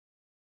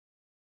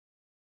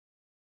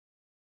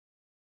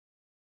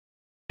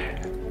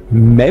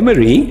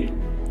Memory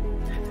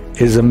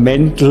is a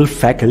mental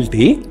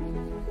faculty.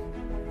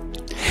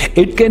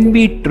 It can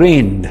be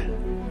trained,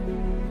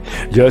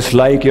 just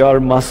like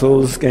your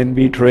muscles can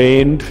be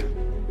trained.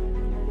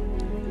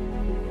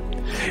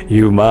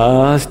 You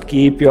must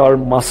keep your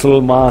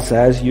muscle mass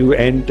as you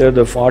enter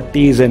the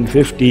 40s and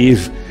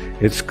 50s.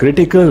 It's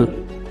critical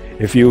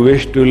if you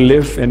wish to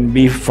live and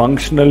be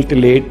functional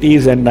till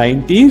 80s and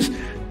 90s,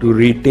 to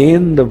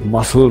retain the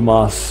muscle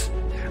mass.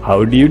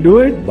 How do you do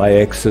it? By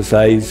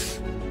exercise.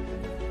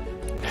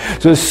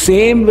 So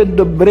same with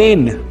the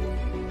brain.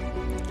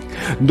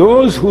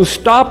 Those who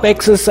stop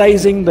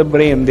exercising the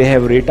brain, they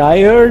have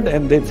retired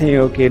and they think,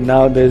 okay,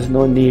 now there's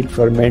no need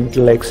for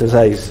mental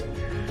exercise.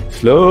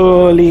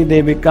 Slowly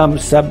they become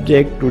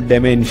subject to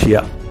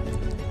dementia.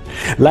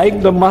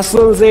 Like the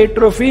muscles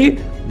atrophy,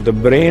 the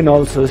brain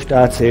also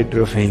starts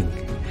atrophying.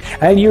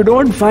 And you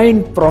don't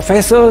find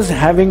professors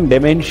having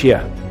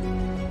dementia.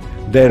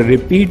 Their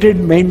repeated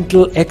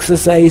mental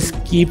exercise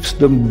keeps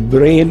the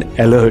brain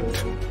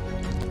alert.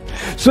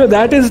 So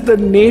that is the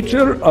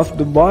nature of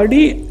the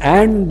body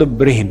and the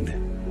brain.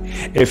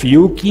 If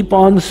you keep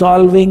on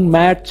solving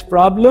maths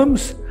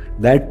problems,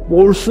 that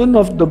portion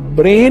of the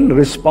brain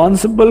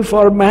responsible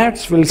for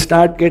maths will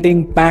start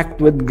getting packed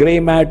with grey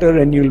matter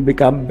and you'll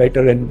become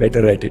better and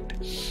better at it.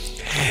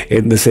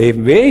 In the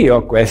same way,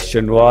 your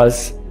question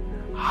was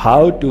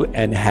how to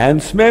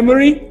enhance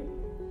memory?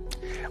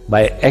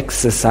 By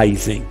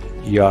exercising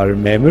your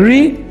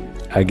memory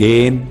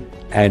again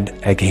and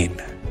again.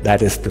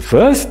 That is the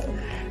first.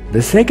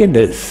 The second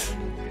is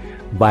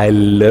by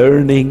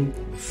learning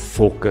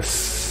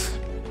focus.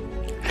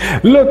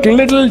 Look,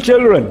 little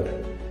children,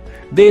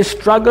 they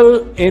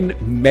struggle in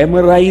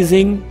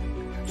memorizing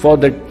for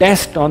the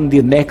test on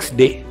the next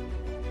day.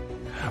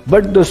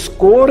 But the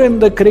score in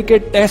the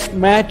cricket test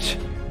match,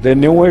 they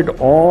know it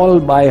all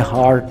by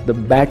heart. The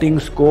batting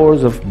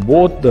scores of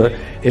both the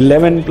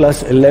 11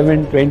 plus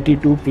 11,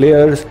 22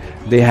 players,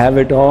 they have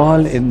it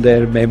all in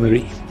their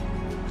memory.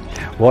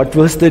 What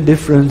was the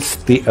difference?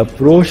 They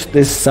approached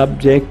this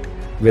subject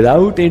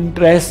without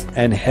interest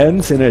and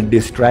hence in a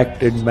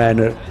distracted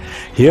manner.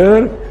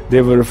 Here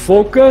they were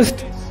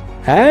focused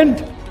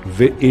and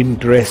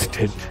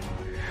interested.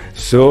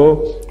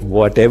 So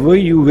whatever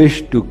you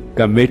wish to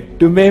commit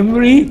to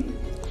memory,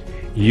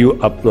 you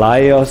apply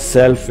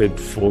yourself with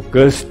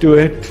focus to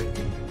it.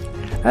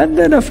 And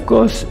then of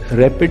course,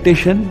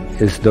 repetition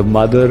is the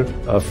mother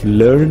of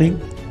learning.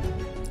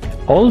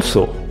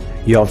 Also,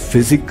 your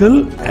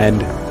physical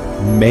and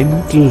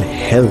mental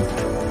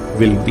health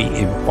will be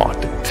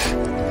important.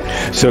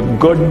 So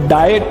good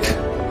diet,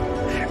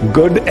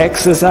 good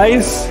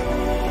exercise,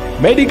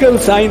 medical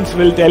science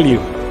will tell you,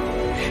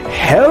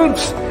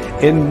 helps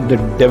in the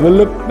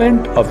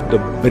development of the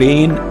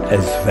brain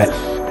as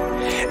well.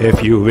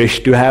 If you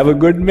wish to have a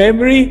good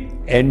memory,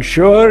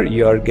 ensure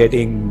you're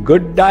getting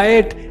good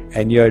diet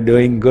and you're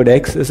doing good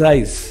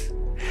exercise.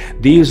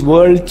 These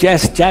world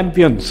chess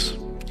champions,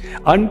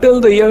 until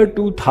the year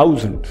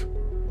 2000,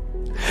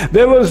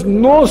 there was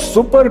no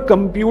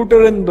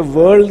supercomputer in the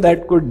world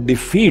that could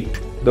defeat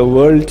the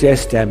world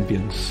chess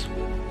champions.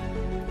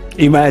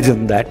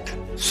 Imagine that,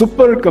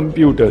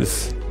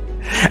 supercomputers.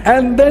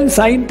 And then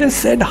scientists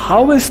said,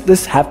 how is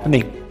this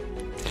happening?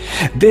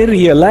 They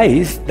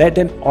realized that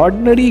an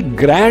ordinary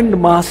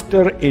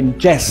grandmaster in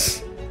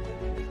chess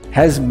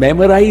has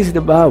memorized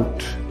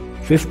about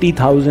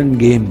 50,000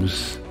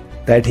 games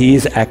that he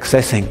is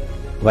accessing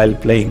while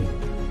playing.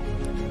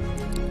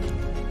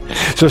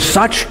 So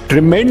such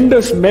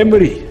tremendous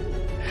memory.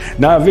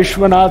 Now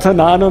Vishwanathan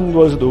Anand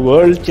was the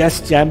world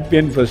chess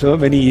champion for so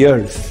many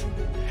years.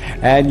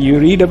 And you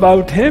read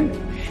about him,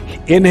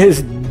 in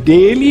his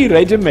daily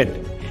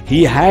regimen,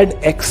 he had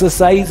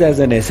exercise as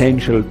an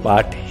essential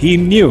part. He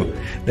knew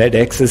that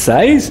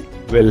exercise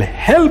will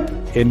help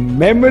in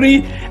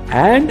memory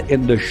and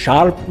in the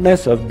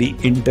sharpness of the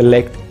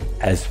intellect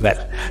as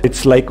well.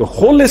 It's like a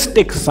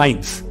holistic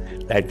science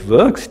that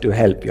works to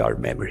help your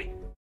memory.